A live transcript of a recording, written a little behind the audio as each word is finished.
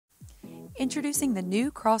Introducing the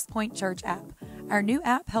new Crosspoint Church app. Our new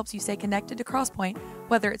app helps you stay connected to Crosspoint,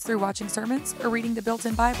 whether it's through watching sermons or reading the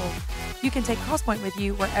built-in Bible. You can take Crosspoint with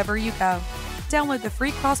you wherever you go. Download the free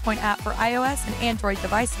Crosspoint app for iOS and Android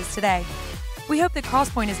devices today. We hope that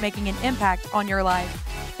Crosspoint is making an impact on your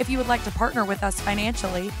life. If you would like to partner with us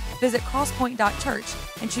financially, visit crosspoint.church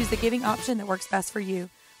and choose the giving option that works best for you.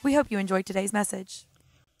 We hope you enjoyed today's message.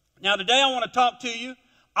 Now, today I want to talk to you,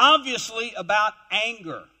 obviously, about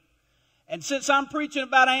anger. And since I'm preaching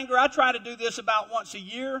about anger, I try to do this about once a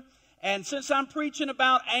year. And since I'm preaching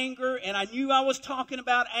about anger, and I knew I was talking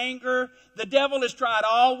about anger, the devil has tried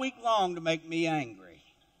all week long to make me angry.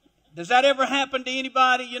 Does that ever happen to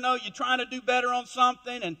anybody? You know, you're trying to do better on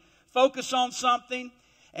something and focus on something,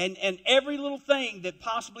 and every little thing that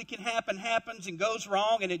possibly can happen happens and goes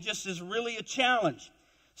wrong, and it just is really a challenge.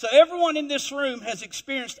 So everyone in this room has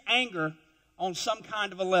experienced anger on some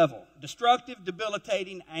kind of a level. Destructive,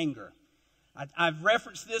 debilitating anger. I've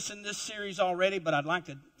referenced this in this series already, but I'd like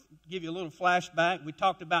to give you a little flashback. We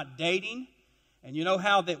talked about dating, and you know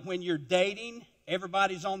how that when you're dating,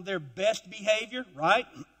 everybody's on their best behavior, right?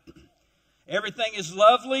 Everything is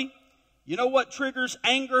lovely. You know what triggers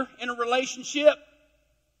anger in a relationship?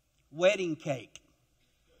 Wedding cake.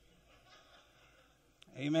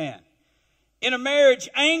 Amen. In a marriage,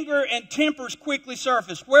 anger and tempers quickly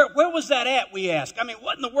surface. Where was that at, we ask? I mean,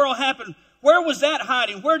 what in the world happened? Where was that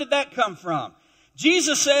hiding? Where did that come from?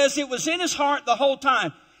 Jesus says it was in his heart the whole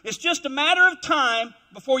time. It's just a matter of time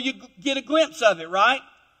before you get a glimpse of it, right?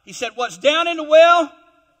 He said, what's down in the well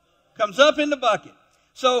comes up in the bucket.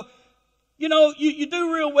 So, you know, you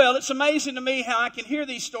do real well. It's amazing to me how I can hear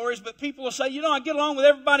these stories, but people will say, you know, I get along with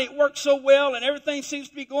everybody at work so well and everything seems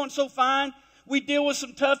to be going so fine. We deal with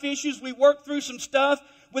some tough issues. We work through some stuff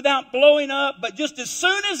without blowing up. But just as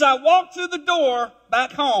soon as I walk through the door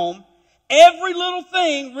back home, every little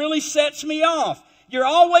thing really sets me off. You're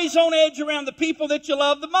always on edge around the people that you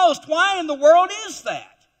love the most. Why in the world is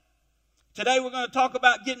that? Today we're going to talk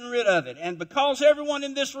about getting rid of it. And because everyone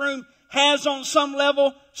in this room has on some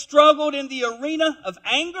level struggled in the arena of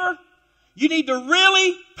anger, you need to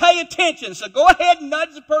really pay attention. So go ahead and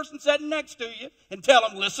nudge the person sitting next to you and tell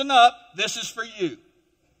them, listen up, this is for you.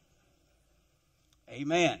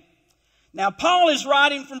 Amen. Now, Paul is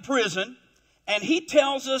writing from prison, and he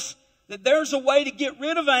tells us that there's a way to get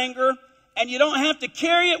rid of anger, and you don't have to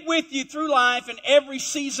carry it with you through life in every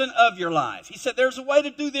season of your life. He said there's a way to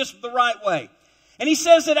do this the right way. And he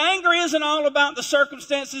says that anger isn't all about the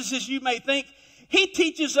circumstances as you may think. He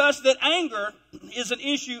teaches us that anger is an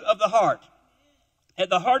issue of the heart. At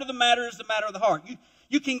the heart of the matter is the matter of the heart.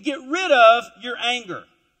 You can get rid of your anger.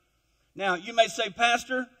 Now, you may say,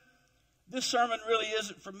 Pastor, this sermon really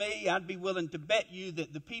isn't for me. I'd be willing to bet you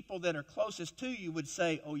that the people that are closest to you would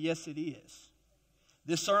say, oh, yes, it is.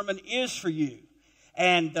 This sermon is for you.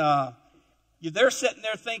 And they're sitting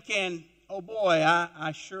there thinking, oh, boy,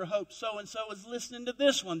 I sure hope so-and-so is listening to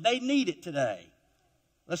this one. They need it today.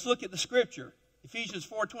 Let's look at the scripture. Ephesians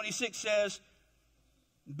 4:26 says,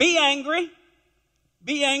 be angry,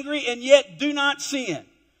 and yet do not sin.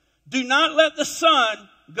 Do not let the sun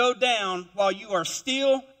go down while you are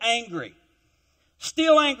still angry.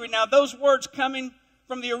 Still angry. Now, those words coming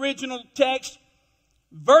from the original text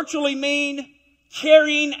virtually mean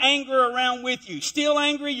carrying anger around with you. Still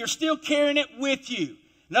angry, you're still carrying it with you.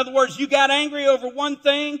 In other words, you got angry over one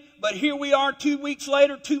thing, but here we are 2 weeks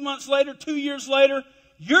later, 2 months later, 2 years later.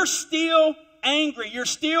 You're still angry. You're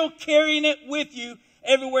still carrying it with you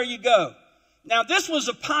everywhere you go. Now, this was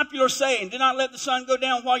a popular saying. Do not let the sun go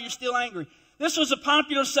down while you're still angry. This was a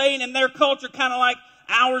popular saying in their culture, kind of like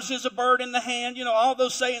ours is a bird in the hand. You know, all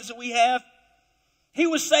those sayings that we have. He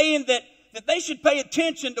was saying that they should pay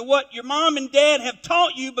attention to what your mom and dad have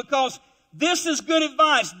taught you because this is good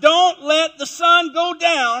advice. Don't let the sun go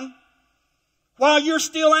down while you're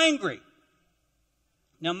still angry.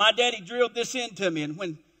 Now, my daddy drilled this into me, and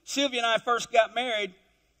when Sylvia and I first got married,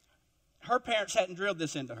 her parents hadn't drilled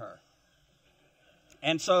this into her.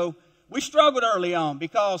 And so we struggled early on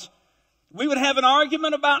because we would have an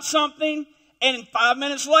argument about something, and 5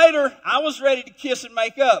 minutes later, I was ready to kiss and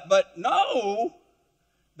make up. But no,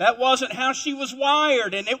 that wasn't how she was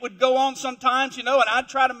wired, and it would go on sometimes, you know, and I'd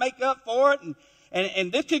try to make up for it,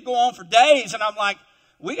 and this could go on for days, and I'm like,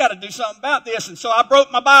 we got to do something about this. And so I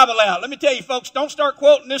broke my Bible out. Let me tell you, folks, don't start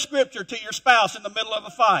quoting this scripture to your spouse in the middle of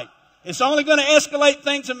a fight. It's only going to escalate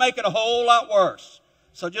things and make it a whole lot worse.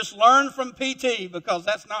 So just learn from PT because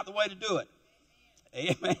that's not the way to do it.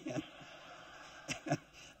 Amen.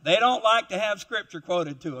 They don't like to have scripture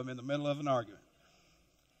quoted to them in the middle of an argument.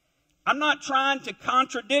 I'm not trying to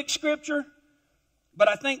contradict scripture. But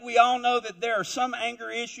I think we all know that there are some anger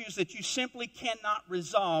issues that you simply cannot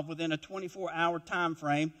resolve within a 24-hour time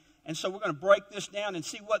frame. And so we're going to break this down and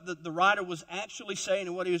see what the writer was actually saying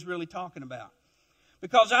and what he was really talking about.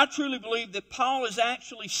 Because I truly believe that Paul is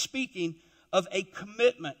actually speaking of a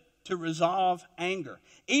commitment to resolve anger.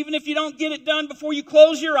 Even if you don't get it done before you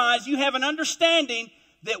close your eyes, you have an understanding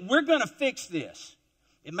that we're going to fix this.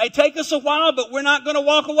 It may take us a while, but we're not going to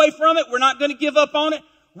walk away from it. We're not going to give up on it.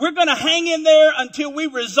 We're going to hang in there until we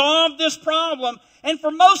resolve this problem. And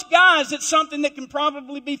for most guys, it's something that can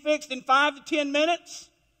probably be fixed in 5 to 10 minutes.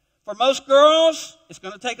 For most girls, it's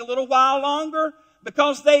going to take a little while longer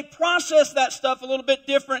because they process that stuff a little bit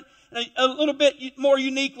different, a little bit more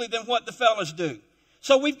uniquely than what the fellas do.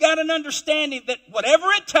 So we've got an understanding that whatever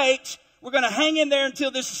it takes, we're going to hang in there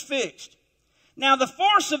until this is fixed. Now, the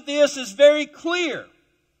force of this is very clear.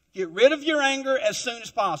 Get rid of your anger as soon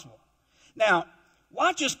as possible. Now,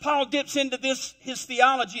 watch as Paul dips into his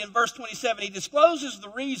theology in verse 27. He discloses the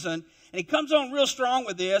reason, and he comes on real strong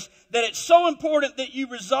with this, that it's so important that you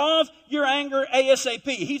resolve your anger ASAP.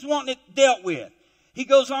 He's wanting it dealt with. He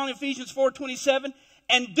goes on in Ephesians 4:27,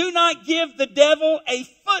 and do not give the devil a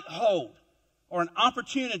foothold or an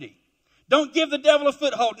opportunity. Don't give the devil a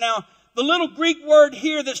foothold. Now, the little Greek word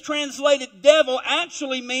here that's translated devil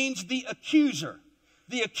actually means the accuser.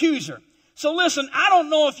 The accuser. So listen, I don't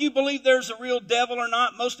know if you believe there's a real devil or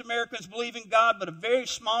not. Most Americans believe in God, but a very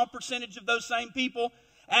small percentage of those same people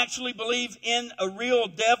actually believe in a real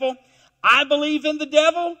devil. I believe in the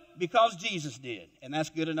devil because Jesus did, and that's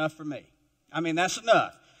good enough for me. I mean, that's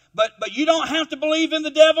enough. But you don't have to believe in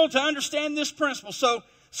the devil to understand this principle. So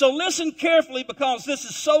listen carefully because this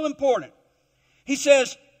is so important. He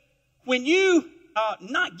says, when you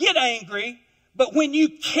not get angry, but when you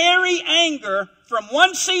carry anger from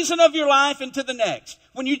one season of your life into the next,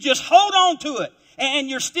 when you just hold on to it, and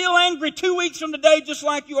you're still angry 2 weeks from today just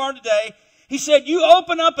like you are today, he said you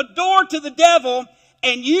open up a door to the devil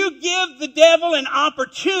and you give the devil an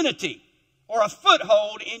opportunity or a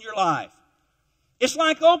foothold in your life. It's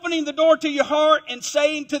like opening the door to your heart and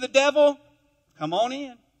saying to the devil, come on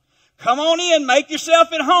in. Come on in, make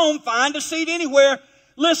yourself at home, find a seat anywhere.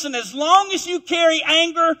 Listen, as long as you carry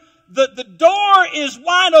anger, the door is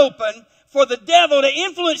wide open for the devil to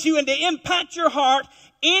influence you and to impact your heart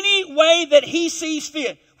any way that he sees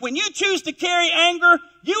fit. When you choose to carry anger,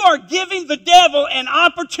 you are giving the devil an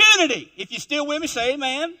opportunity. If you're still with me, say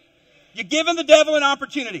amen. You're giving the devil an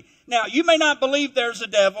opportunity. Now, you may not believe there's a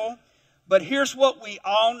devil, but here's what we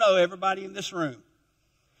all know, everybody in this room.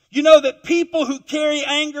 You know that people who carry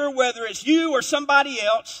anger, whether it's you or somebody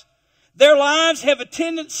else, their lives have a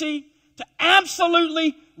tendency to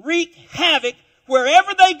absolutely wreak havoc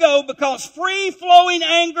wherever they go because free-flowing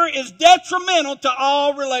anger is detrimental to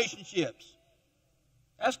all relationships.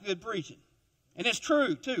 That's good preaching. And it's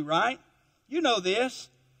true too, right? You know this.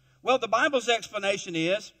 Well, the Bible's explanation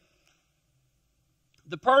is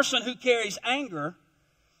the person who carries anger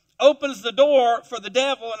opens the door for the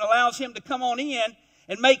devil and allows him to come on in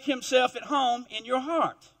and make himself at home in your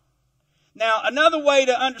heart. Now, another way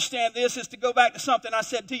to understand this is to go back to something I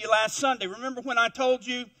said to you last Sunday. Remember when I told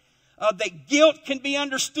you that guilt can be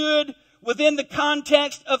understood within the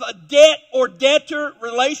context of a debt or debtor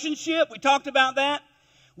relationship? We talked about that.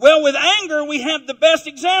 Well, with anger, we have the best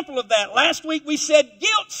example of that. Last week we said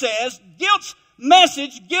guilt's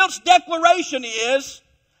message, guilt's declaration is,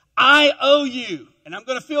 I owe you. And I'm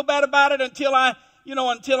going to feel bad about it until I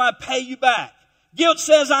pay you back. Guilt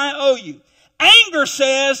says, I owe you. Anger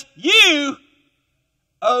says, you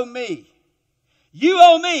owe me. You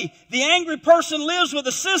owe me. The angry person lives with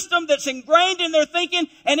a system that's ingrained in their thinking,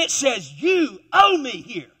 and it says, you owe me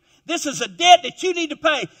here. This is a debt that you need to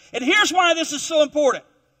pay. And here's why this is so important.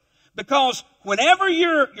 Because whenever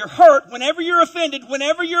you're hurt, whenever you're offended,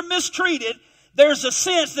 whenever you're mistreated, there's a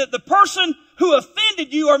sense that the person who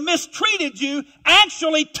offended you or mistreated you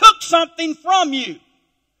actually took something from you.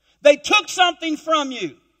 They took something from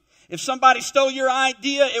you. If somebody stole your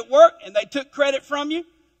idea at work and they took credit from you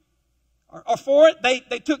or for it,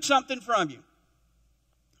 they took something from you.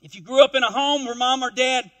 If you grew up in a home where mom or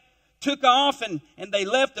dad took off and they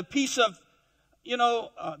left a piece of,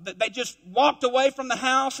 they just walked away from the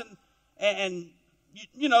house and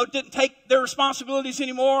didn't take their responsibilities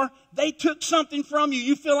anymore, they took something from you.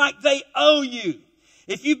 You feel like they owe you.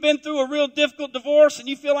 If you've been through a real difficult divorce and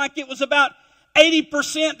you feel like it was about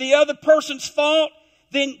 80% the other person's fault,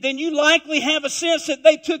 then you likely have a sense that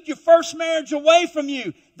they took your first marriage away from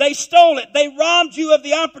you. They stole it. They robbed you of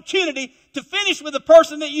the opportunity to finish with the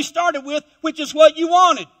person that you started with, which is what you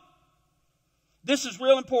wanted. This is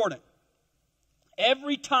real important.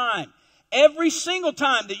 Every time every single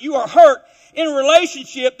time that you are hurt in a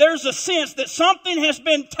relationship, there's a sense that something has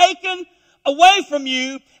been taken away from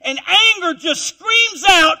you, and anger just screams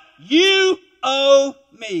out, you owe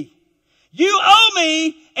me. You owe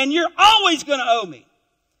me, and you're always going to owe me.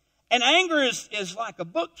 And anger is like a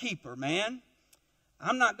bookkeeper, man.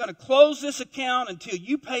 I'm not going to close this account until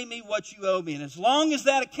you pay me what you owe me. And as long as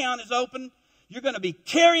that account is open, you're going to be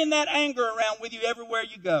carrying that anger around with you everywhere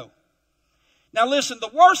you go. Now listen, the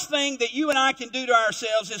worst thing that you and I can do to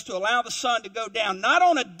ourselves is to allow the sun to go down, not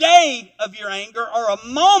on a day of your anger or a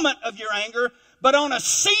moment of your anger, but on a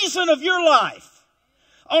season of your life.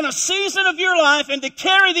 On a season of your life, and to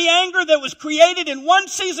carry the anger that was created in one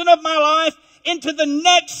season of my life into the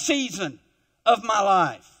next season of my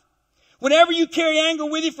life. Whenever you carry anger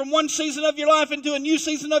with you from one season of your life into a new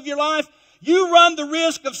season of your life, you run the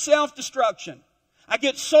risk of self-destruction. I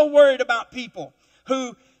get so worried about people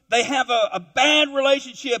who they have a bad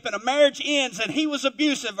relationship and a marriage ends and he was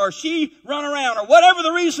abusive or she run around or whatever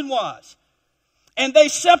the reason was. And they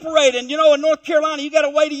separate. And you know, in North Carolina, you got to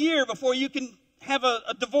wait a year before you can have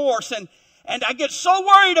a divorce. And I get so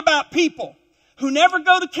worried about people who never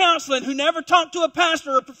go to counseling, who never talk to a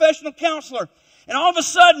pastor or a professional counselor. And all of a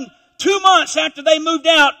sudden, 2 months after they moved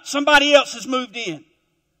out, somebody else has moved in.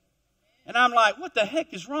 And I'm like, what the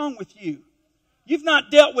heck is wrong with you? You've not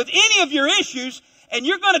dealt with any of your issues, and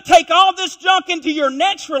you're going to take all this junk into your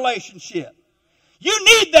next relationship. You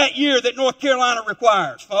need that year that North Carolina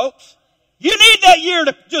requires, folks. You need that year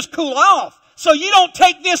to just cool off so you don't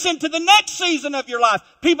take this into the next season of your life.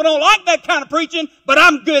 People don't like that kind of preaching, but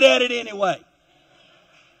I'm good at it anyway.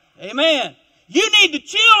 Amen. You need to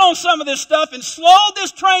chill on some of this stuff and slow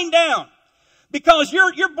this train down, because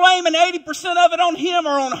you're blaming 80% of it on him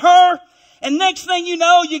or on her. And next thing you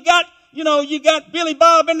know, you got Billy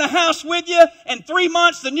Bob in the house with you, and 3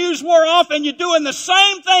 months the news wore off, and you're doing the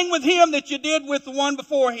same thing with him that you did with the one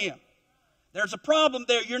before him. There's a problem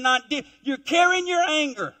there. You're carrying your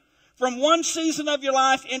anger from one season of your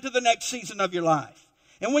life into the next season of your life.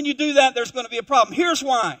 And when you do that, there's going to be a problem. Here's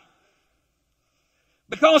why.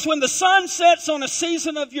 Because when the sun sets on a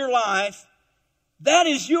season of your life, that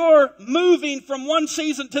is your moving from one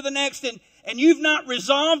season to the next, and you've not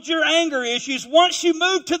resolved your anger issues. Once you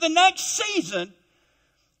move to the next season,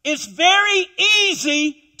 it's very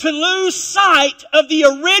easy to lose sight of the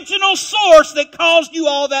original source that caused you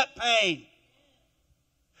all that pain.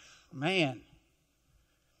 Man,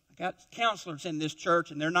 I got counselors in this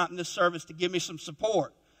church, and they're not in this service to give me some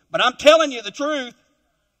support. But I'm telling you the truth.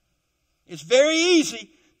 It's very easy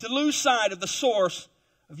to lose sight of the source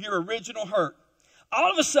of your original hurt. All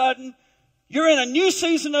of a sudden, you're in a new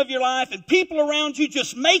season of your life, and people around you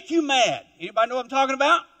just make you mad. Anybody know what I'm talking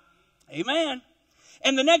about? Amen.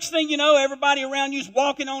 And the next thing you know, everybody around you is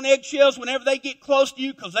walking on eggshells whenever they get close to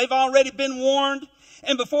you, because they've already been warned.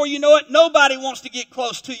 And before you know it, nobody wants to get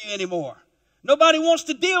close to you anymore. Nobody wants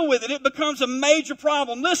to deal with it. It becomes a major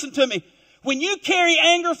problem. Listen to me. When you carry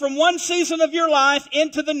anger from one season of your life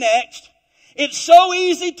into the next, it's so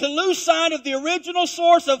easy to lose sight of the original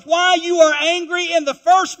source of why you are angry in the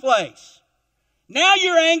first place. Now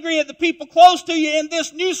you're angry at the people close to you in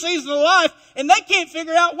this new season of life, and they can't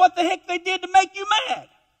figure out what the heck they did to make you mad.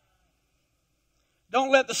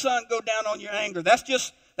 Don't let the sun go down on your anger.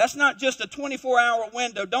 That's not just a 24-hour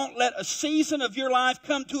window. Don't let a season of your life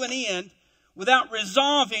come to an end without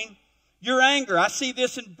resolving your anger. I see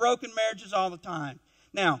this in broken marriages all the time.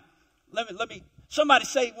 Now, let me somebody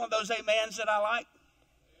say one of those amens that I like.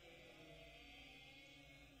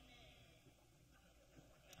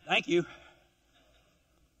 Thank you.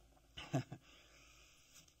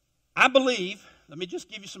 I believe, let me just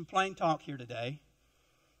give you some plain talk here today.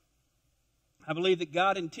 I believe that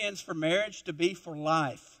God intends for marriage to be for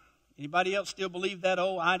life. Anybody else still believe that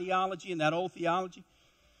old ideology and that old theology?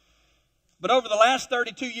 But over the last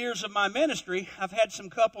 32 years of my ministry, I've had some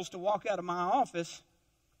couples to walk out of my office,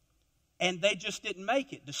 and they just didn't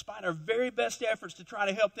make it. Despite our very best efforts to try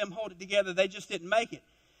to help them hold it together, they just didn't make it.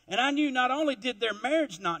 And I knew not only did their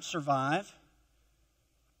marriage not survive,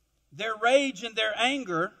 their rage and their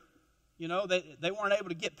anger, they weren't able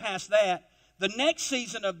to get past that. The next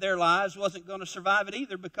season of their lives wasn't going to survive it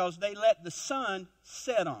either, because they let the sun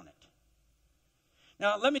set on it.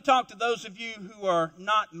 Now, let me talk to those of you who are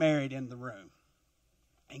not married in the room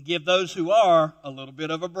and give those who are a little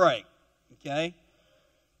bit of a break, okay?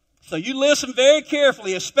 So you listen very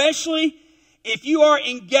carefully, especially if you are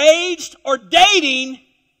engaged or dating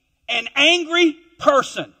an angry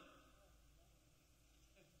person.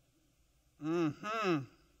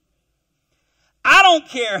 I don't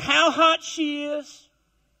care how hot she is.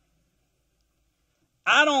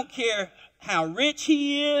 I don't care how rich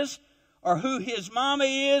he is or who his mama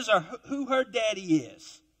is or who her daddy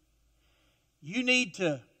is. You need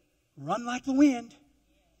to run like the wind.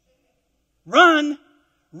 Run.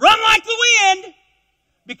 Run like the wind.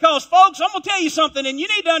 Because, folks, I'm going to tell you something, and you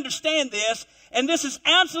need to understand this, and this is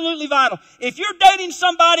absolutely vital. If you're dating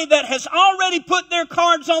somebody that has already put their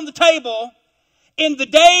cards on the table in the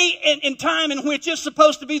day and time in which it's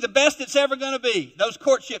supposed to be the best it's ever going to be, those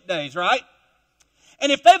courtship days, right?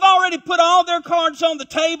 And if they've already put all their cards on the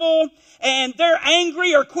table and they're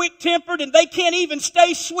angry or quick-tempered and they can't even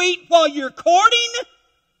stay sweet while you're courting,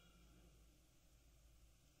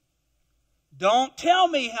 don't tell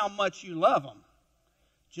me how much you love them.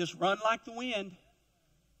 Just run like the wind.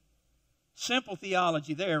 Simple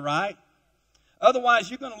theology there, right? Otherwise,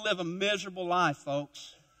 you're going to live a miserable life,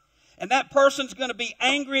 folks. And that person's going to be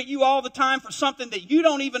angry at you all the time for something that you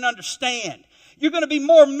don't even understand. You're going to be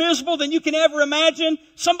more miserable than you can ever imagine.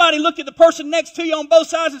 Somebody look at the person next to you on both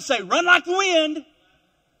sides and say, run like the wind.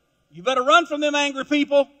 You better run from them angry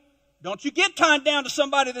people. Don't you get tied down to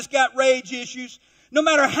somebody that's got rage issues. No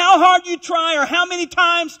matter how hard you try or how many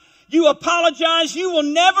times you apologize, you will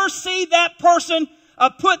never see that person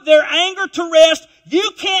put their anger to rest. You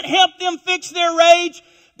can't help them fix their rage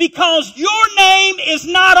because your name is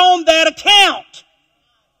not on that account.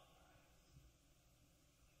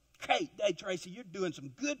 Hey, Tracy, you're doing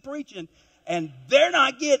some good preaching, and they're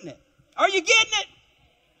not getting it. Are you getting it?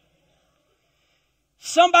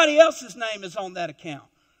 Somebody else's name is on that account.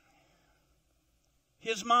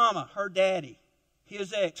 His mama, her daddy,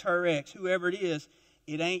 his ex, her ex, whoever it is,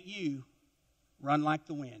 it ain't you. Run like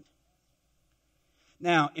the wind.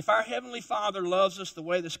 Now, if our Heavenly Father loves us the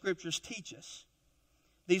way the Scriptures teach us,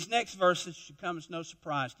 these next verses should come as no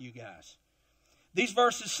surprise to you guys. These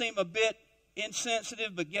verses seem a bit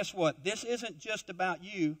insensitive, but guess what? This isn't just about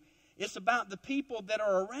you. It's about the people that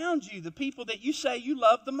are around you, the people that you say you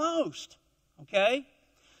love the most. Okay?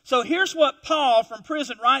 So here's what Paul from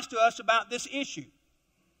prison writes to us about this issue.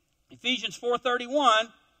 Ephesians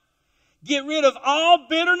 4:31, get rid of all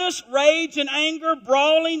bitterness, rage, and anger,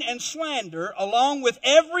 brawling, and slander, along with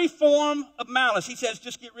every form of malice. He says,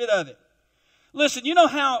 just get rid of it. Listen,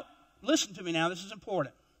 listen to me now, this is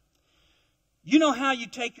important. You know how you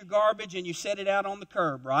take your garbage and you set it out on the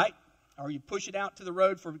curb, right? Or you push it out to the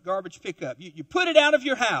road for garbage pickup. You put it out of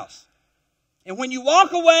your house. And when you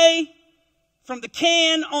walk away from the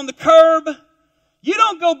can on the curb, you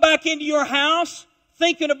don't go back into your house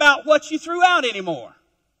thinking about what you threw out anymore.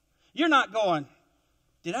 You're not going,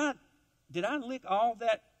 did I lick all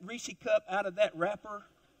that Reese cup out of that wrapper?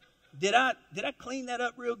 Did I clean that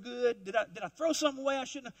up real good? Did I throw something away I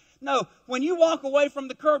shouldn't have? No, when you walk away from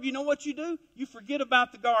the curb, you know what you do? You forget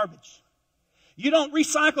about the garbage. You don't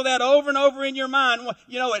recycle that over and over in your mind.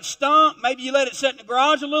 You know, it stunk. Maybe you let it sit in the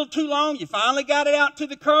garage a little too long. You finally got it out to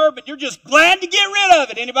the curb, and you're just glad to get rid of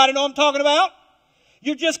it. Anybody know what I'm talking about?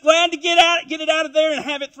 You're just glad to get it out of there and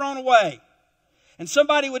have it thrown away. And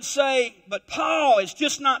somebody would say, but Paul, it's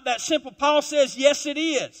just not that simple. Paul says, yes, it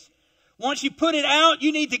is. Once you put it out,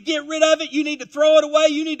 you need to get rid of it. You need to throw it away.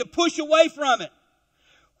 You need to push away from it.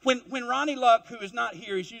 When Ronnie Luck, who is not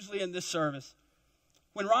here, he's usually in this service.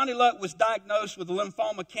 When Ronnie Luck was diagnosed with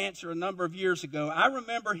lymphoma cancer a number of years ago, I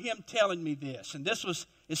remember him telling me this, and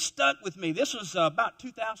it stuck with me. This was about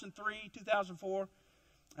 2003, 2004,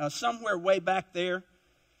 somewhere way back there.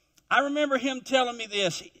 I remember him telling me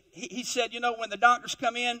this. He said, when the doctors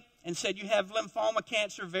come in and said, you have lymphoma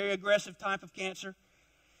cancer, very aggressive type of cancer.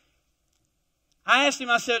 I asked him,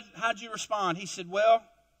 I said, how'd you respond? He said,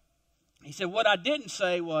 what I didn't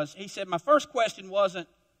say was, my first question wasn't,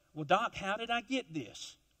 well, Doc, how did I get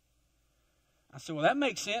this? I said, well, that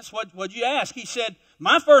makes sense. What'd you ask? He said,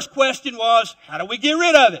 my first question was, how do we get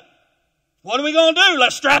rid of it? What are we going to do?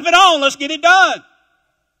 Let's strap it on. Let's get it done.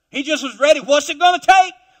 He just was ready. What's it going to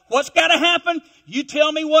take? What's got to happen? You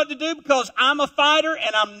tell me what to do because I'm a fighter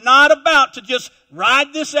and I'm not about to just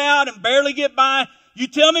ride this out and barely get by. You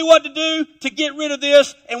tell me what to do to get rid of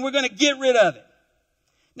this and we're going to get rid of it.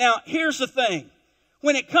 Now, here's the thing.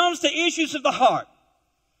 When it comes to issues of the heart,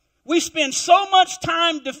 we spend so much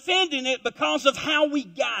time defending it because of how we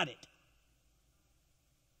got it.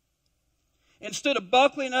 Instead of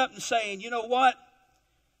buckling up and saying, you know what?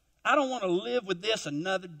 I don't want to live with this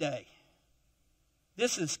another day.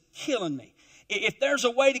 This is killing me. If there's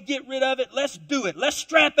a way to get rid of it, let's do it. Let's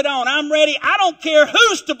strap it on. I'm ready. I don't care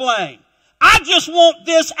who's to blame. I just want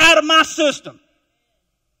this out of my system.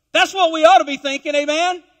 That's what we ought to be thinking,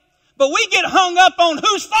 amen? But we get hung up on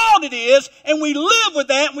whose fault it is, and we live with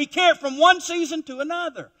that, and we carry it from one season to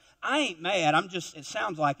another. I ain't mad. It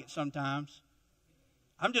sounds like it sometimes.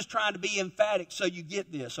 I'm just trying to be emphatic so you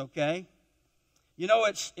get this, okay? You know,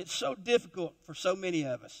 it's so difficult for so many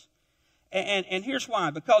of us. And here's why.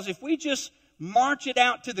 Because if we just march it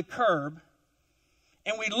out to the curb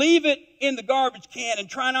and we leave it in the garbage can and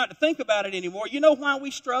try not to think about it anymore, you know why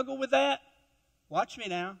we struggle with that? Watch me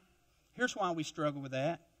now. Here's why we struggle with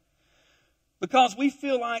that. Because we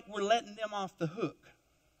feel like we're letting them off the hook.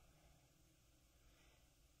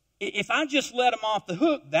 If I just let them off the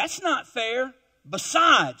hook, that's not fair.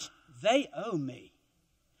 Besides, they owe me.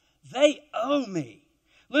 They owe me.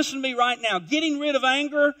 Listen to me right now. Getting rid of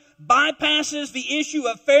anger bypasses the issue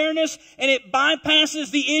of fairness, and it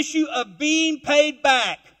bypasses the issue of being paid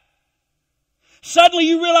back. Suddenly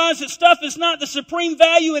you realize that stuff is not the supreme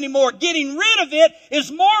value anymore. Getting rid of it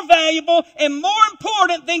is more valuable and more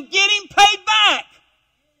important than getting paid back.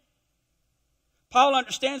 Paul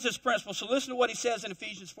understands this principle, so listen to what he says in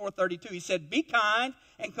Ephesians 4:32. He said, be kind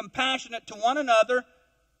and compassionate to one another,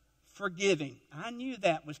 forgiving. I knew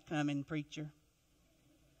that was coming, preacher.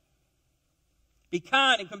 Be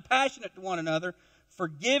kind and compassionate to one another,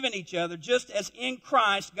 forgiving each other, just as in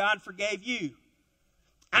Christ God forgave you.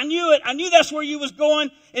 I knew it. I knew that's where you was going,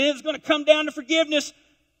 and it was going to come down to forgiveness.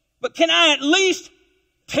 But can I at least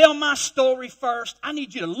tell my story first? I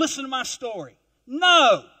need you to listen to my story.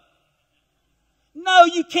 No. No,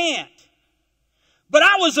 you can't. But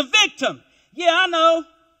I was a victim. Yeah, I know.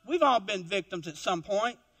 We've all been victims at some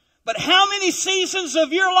point. But how many seasons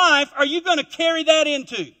of your life are you going to carry that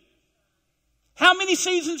into? How many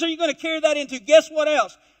seasons are you going to carry that into? Guess what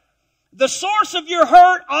else? The source of your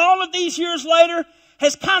hurt all of these years later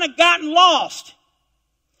has kind of gotten lost.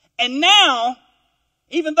 And now,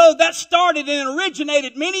 even though that started and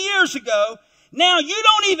originated many years ago, now you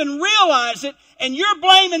don't even realize it, and you're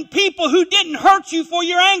blaming people who didn't hurt you for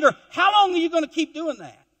your anger. How long are you going to keep doing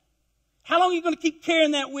that? How long are you going to keep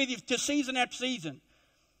carrying that with you to season after season?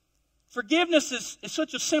 Forgiveness is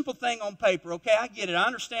such a simple thing on paper, okay? I get it. I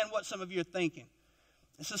understand what some of you are thinking.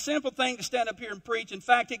 It's a simple thing to stand up here and preach. In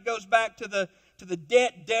fact, it goes back to the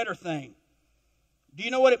debtor thing. Do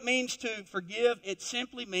you know what it means to forgive? It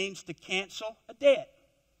simply means to cancel a debt.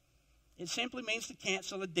 It simply means to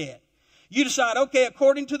cancel a debt. You decide, okay,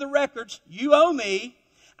 according to the records, you owe me.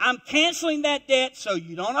 I'm canceling that debt so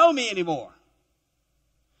you don't owe me anymore.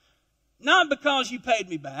 Not because you paid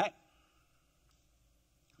me back.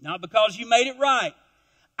 Not because you made it right.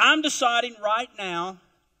 I'm deciding right now,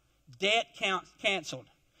 debt canceled.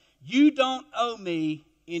 You don't owe me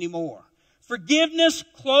anymore. Forgiveness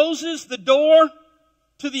closes the door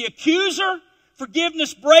to the accuser.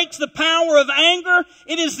 Forgiveness breaks the power of anger.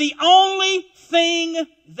 It is the only thing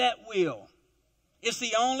that will. It's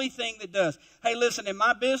the only thing that does. Hey, listen, in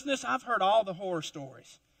my business, I've heard all the horror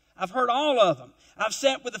stories. I've heard all of them. I've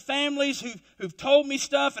sat with the families who've told me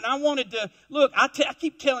stuff, and I wanted to, look, I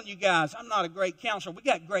keep telling you guys, I'm not a great counselor. We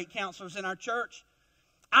got great counselors in our church.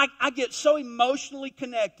 I get so emotionally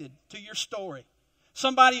connected to your story.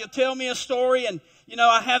 Somebody will tell me a story, and, you know,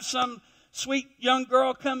 I have some sweet young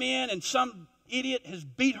girl come in, and some idiot has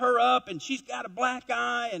beat her up, and she's got a black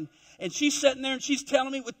eye, and she's sitting there, and she's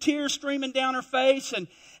telling me with tears streaming down her face, and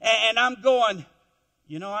I'm going,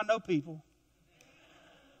 you know, I know people.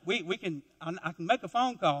 I can make a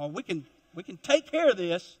phone call. We can take care of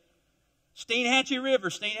this. Steenhatchee River,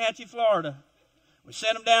 Steenhatchee, Florida. We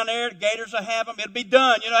send them down there. The Gators will have them. It'll be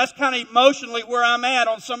done. You know, that's kind of emotionally where I'm at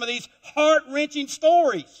on some of these heart-wrenching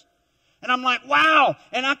stories. And I'm like, wow.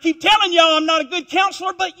 And I keep telling y'all I'm not a good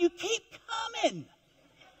counselor, but you keep coming.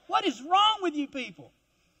 What is wrong with you people?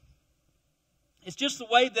 It's just the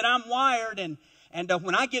way that I'm wired. And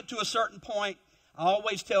when I get to a certain point, I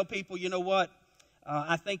always tell people, you know what?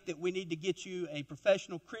 I think that we need to get you a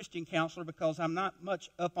professional Christian counselor, because I'm not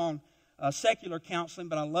much up on secular counseling,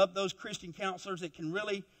 but I love those Christian counselors that can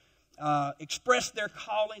really express their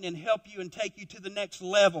calling and help you and take you to the next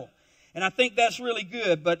level. And I think that's really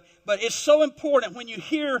good. But it's so important when you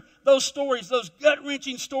hear those stories, those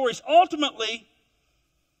gut-wrenching stories. Ultimately,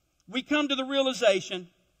 we come to the realization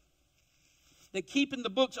that keeping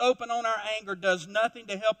the books open on our anger does nothing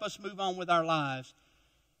to help us move on with our lives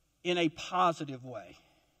in a positive way.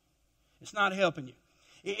 It's not helping you.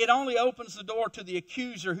 It only opens the door to the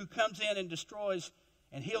accuser who comes in and destroys,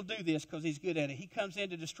 and he'll do this because he's good at it. He comes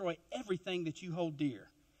in to destroy everything that you hold dear.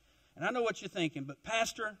 And I know what you're thinking, but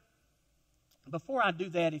Pastor, before I do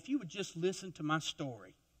that, if you would just listen to my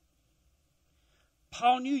story.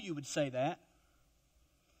 Paul knew you would say that.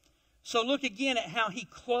 So look again at how he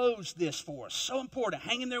closed this for us. So important.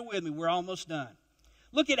 Hang in there with me. We're almost done.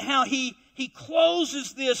 Look at how he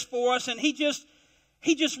closes this for us, and he just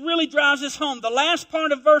really drives this home. The last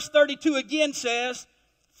part of verse 32 again says,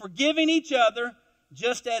 forgiving each other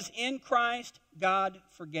just as in Christ God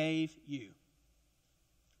forgave you.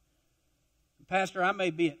 Pastor, I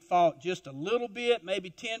may be at fault just a little bit, maybe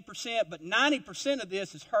 10%, but 90% of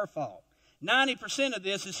this is her fault. 90% of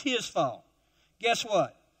this is his fault. Guess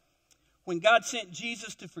what? When God sent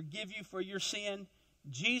Jesus to forgive you for your sin,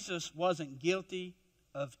 Jesus wasn't guilty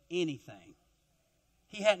of anything.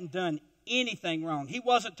 He hadn't done anything wrong. He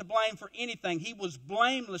wasn't to blame for anything. He was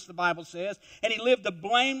blameless, the Bible says, and he lived a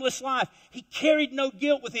blameless life. He carried no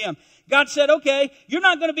guilt with him. God said, okay, you're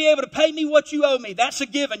not going to be able to pay me what you owe me. That's a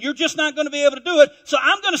given. You're just not going to be able to do it. So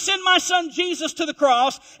I'm going to send my son Jesus to the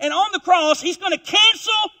cross, and on the cross, he's going to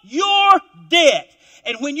cancel your debt.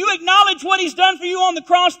 And when you acknowledge what he's done for you on the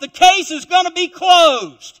cross, the case is going to be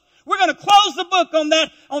closed. We're going to close the book on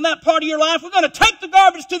that part of your life. We're going to take the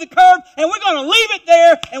garbage to the curb, and we're going to leave it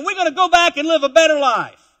there, and we're going to go back and live a better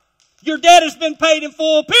life. Your debt has been paid in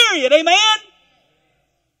full, period. Amen?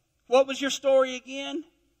 What was your story again?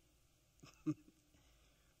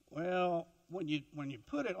 Well, when you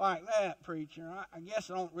put it like that, preacher, I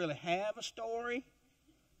guess I don't really have a story.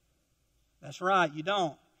 That's right, you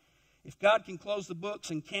don't. If God can close the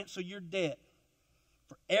books and cancel your debt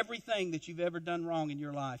for everything that you've ever done wrong in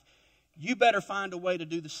your life, you better find a way to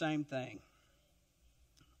do the same thing.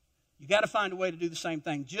 You got to find a way to do the same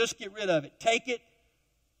thing. Just get rid of it. Take it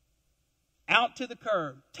out to the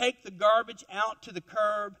curb. Take the garbage out to the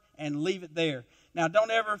curb and leave it there. Now,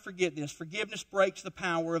 don't ever forget this. Forgiveness breaks the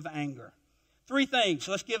power of anger. 3 things.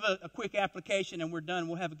 Let's give a quick application and we're done.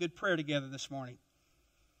 We'll have a good prayer together this morning.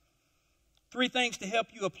 3 things to help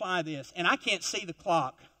you apply this. And I can't see the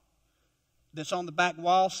clock that's on the back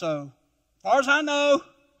wall, so as far as I know,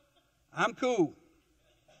 I'm cool.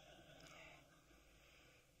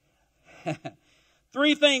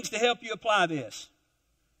 3 things to help you apply this.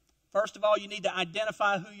 First of all, you need to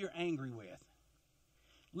identify who you're angry with.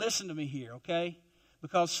 Listen to me here, okay?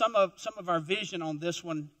 Because some of our vision on this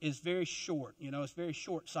one is very short. You know, it's very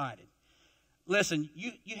short-sighted. Listen,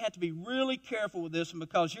 you have to be really careful with this one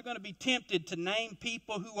because you're going to be tempted to name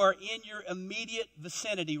people who are in your immediate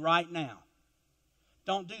vicinity right now.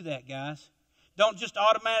 Don't do that, guys. Don't just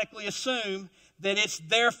automatically assume that it's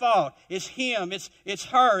their fault. It's him, it's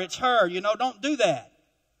her, you know, don't do that.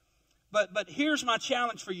 But here's my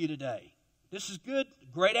challenge for you today. This is good,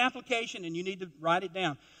 great application, and you need to write it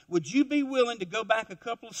down. Would you be willing to go back a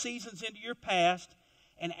couple of seasons into your past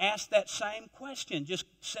and ask that same question? Just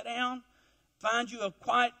sit down, find you a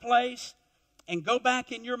quiet place, and go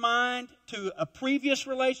back in your mind to a previous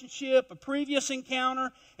relationship, a previous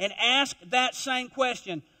encounter, and ask that same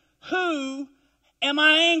question. Who am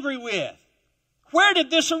I angry with? Where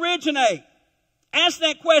did this originate? Ask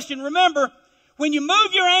that question. Remember, when you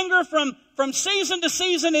move your anger from season to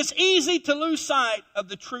season, it's easy to lose sight of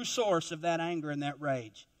the true source of that anger and that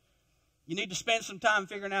rage. You need to spend some time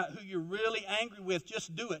figuring out who you're really angry with.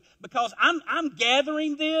 Just do it. Because I'm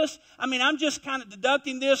gathering this. I mean, I'm just kind of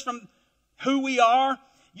deducting this from who we are.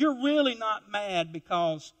 You're really not mad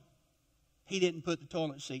because he didn't put the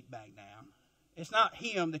toilet seat back down. It's not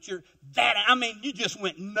him that you just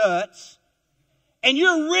went nuts. And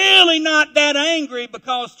you're really not that angry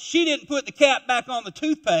because she didn't put the cap back on the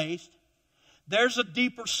toothpaste. There's a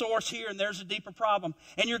deeper source here and there's a deeper problem.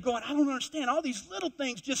 And you're going, I don't understand. All these little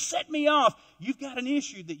things just set me off. You've got an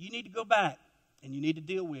issue that you need to go back and you need to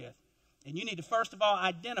deal with. And you need to, first of all,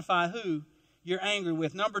 identify who you're angry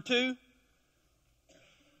with. Number 2,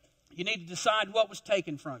 you need to decide what was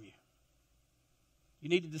taken from you. You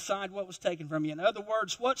need to decide what was taken from you. In other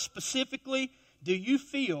words, what specifically do you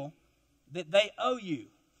feel that they owe you?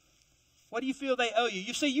 What do you feel they owe you?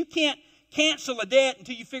 You see, you can't cancel a debt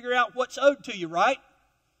until you figure out what's owed to you, right?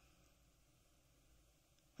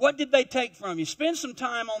 What did they take from you? Spend some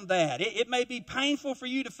time on that. It may be painful for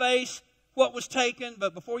you to face what was taken,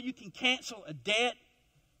 but before you can cancel a debt,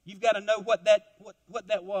 you've got to know what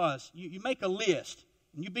that was. You make a list,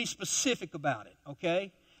 and you be specific about it,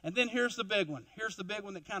 okay? And then here's the big one. Here's the big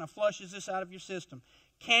one that kind of flushes this out of your system.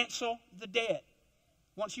 Cancel the debt.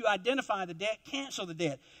 Once you identify the debt, cancel the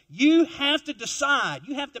debt. You have to decide.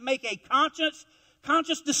 You have to make a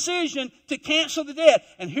conscious decision to cancel the debt.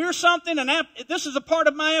 And here's something, this is a part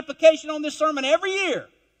of my application on this sermon every year.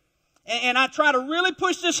 And I try to really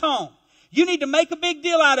push this home. You need to make a big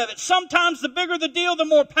deal out of it. Sometimes the bigger the deal, the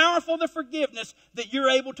more powerful the forgiveness that you're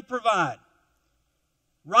able to provide.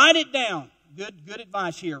 Write it down. Good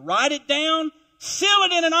advice here. Write it down, seal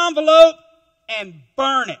it in an envelope, and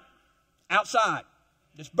burn it outside.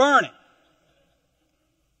 Just burn it.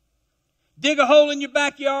 Dig a hole in your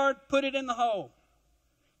backyard, put it in the hole.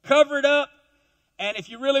 Cover it up, and if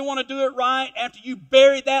you really want to do it right, after you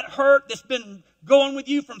bury that hurt that's been going with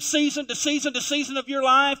you from season to season to season of your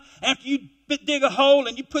life, after you dig a hole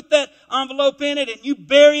and you put that envelope in it and you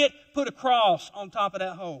bury it, put a cross on top of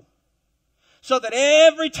that hole. So that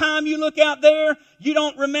every time you look out there, you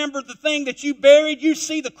don't remember the thing that you buried. You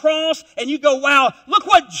see the cross and you go, wow, look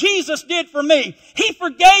what Jesus did for me. He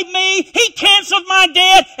forgave me. He canceled my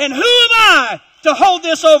debt. And who am I to hold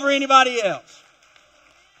this over anybody else?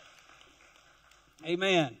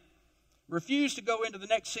 Amen. Refuse to go into the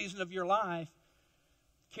next season of your life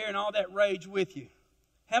carrying all that rage with you.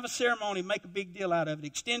 Have a ceremony. Make a big deal out of it.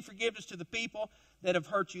 Extend forgiveness to the people that have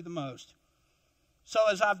hurt you the most. So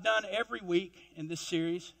as I've done every week in this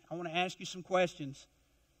series, I want to ask you some questions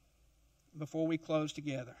before we close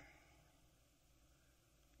together.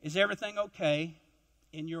 Is everything okay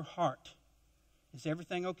in your heart? Is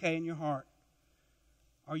everything okay in your heart?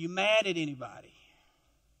 Are you mad at anybody?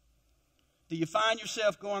 Do you find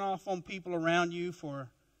yourself going off on people around you for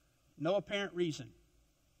no apparent reason?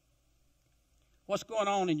 What's going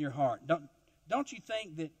on in your heart? Don't you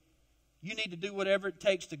think that you need to do whatever it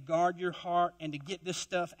takes to guard your heart and to get this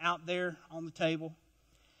stuff out there on the table?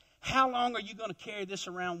 How long are you going to carry this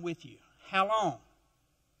around with you? How long?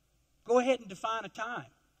 Go ahead and define a time.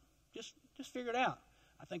 Just figure it out.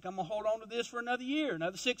 I think I'm going to hold on to this for another year,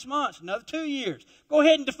 another 6 months, another 2 years. Go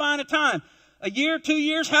ahead and define a time. A year, 2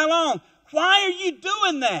 years, how long? Why are you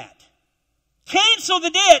doing that? Cancel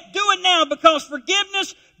the debt. Do it now, because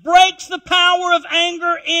forgiveness breaks the power of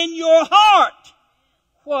anger in your heart.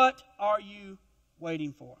 What are you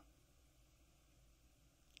waiting for?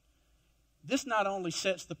 This not only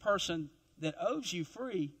sets the person that owes you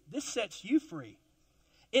free, this sets you free.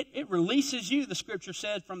 It releases you, the Scripture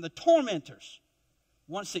said, from the tormentors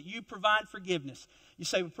once that you provide forgiveness. You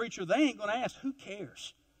say, well, preacher, they ain't going to ask. Who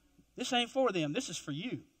cares? This ain't for them. This is for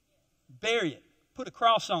you. Bury it. Put a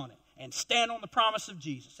cross on it. And stand on the promise of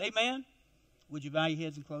Jesus. Amen? Would you bow your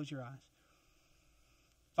heads and close your eyes?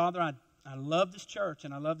 Father, I love this church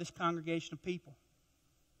and I love this congregation of people.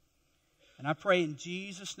 And I pray in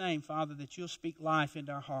Jesus' name, Father, that you'll speak life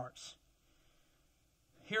into our hearts.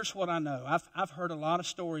 Here's what I know. I've heard a lot of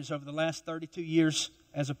stories over the last 32 years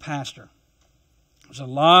as a pastor. There's a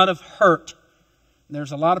lot of hurt. And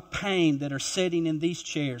there's a lot of pain that are sitting in these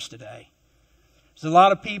chairs today. There's a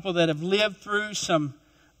lot of people that have lived through some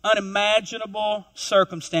unimaginable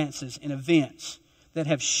circumstances and events that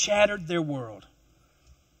have shattered their world.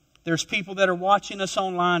 There's people that are watching us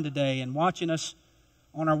online today and watching us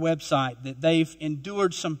on our website that they've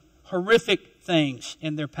endured some horrific things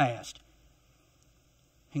in their past.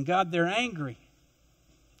 And God, they're angry.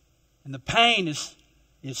 And the pain is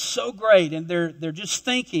so great, and they're just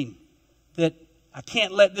thinking that I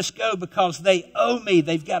can't let this go because they owe me.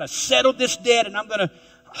 They've got to settle this debt, and I'm going to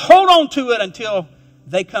hold on to it until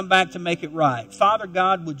they come back to make it right. Father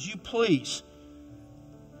God, would you please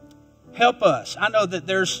help us? I know that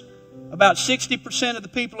there's about 60% of the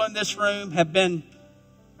people in this room have been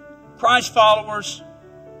Christ followers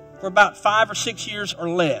for about 5 or 6 years or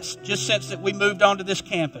less, just since that we moved onto this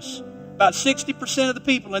campus. About 60% of the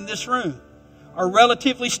people in this room are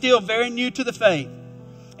relatively still very new to the faith.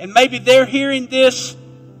 And maybe they're hearing this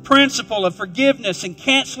principle of forgiveness and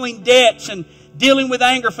canceling debts and dealing with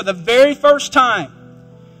anger for the very first time.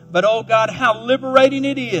 But oh God, how liberating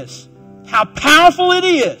it is. How powerful it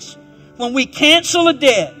is when we cancel a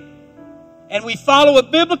debt and we follow a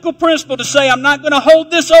biblical principle to say, I'm not going to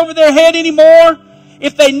hold this over their head anymore.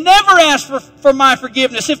 If they never ask for my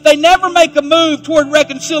forgiveness, if they never make a move toward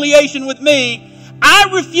reconciliation with me, I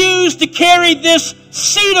refuse to carry this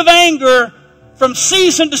seed of anger from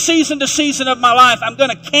season to season to season of my life. I'm going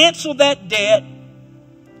to cancel that debt.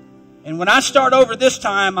 And when I start over this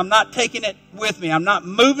time, I'm not taking it with me. I'm not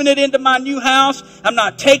moving it into my new house. I'm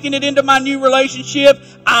not taking it into my new relationship.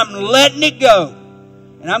 I'm letting it go.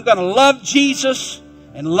 And I'm going to love Jesus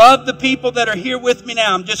and love the people that are here with me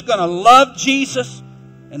now. I'm just going to love Jesus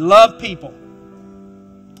and love people.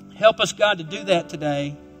 Help us, God, to do that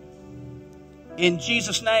today. In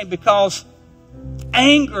Jesus' name, because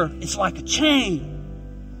anger is like a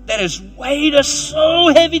chain that has weighed us so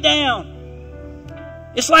heavy down.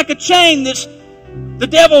 It's like a chain that the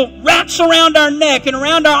devil wraps around our neck and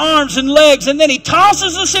around our arms and legs, and then he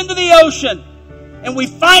tosses us into the ocean, and we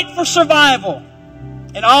fight for survival.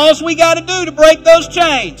 And all we got to do to break those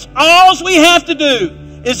chains, all we have to do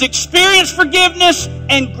is experience forgiveness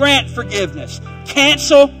and grant forgiveness.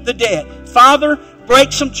 Cancel the debt. Father,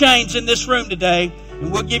 break some chains in this room today,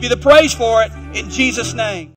 and we'll give you the praise for it in Jesus' name.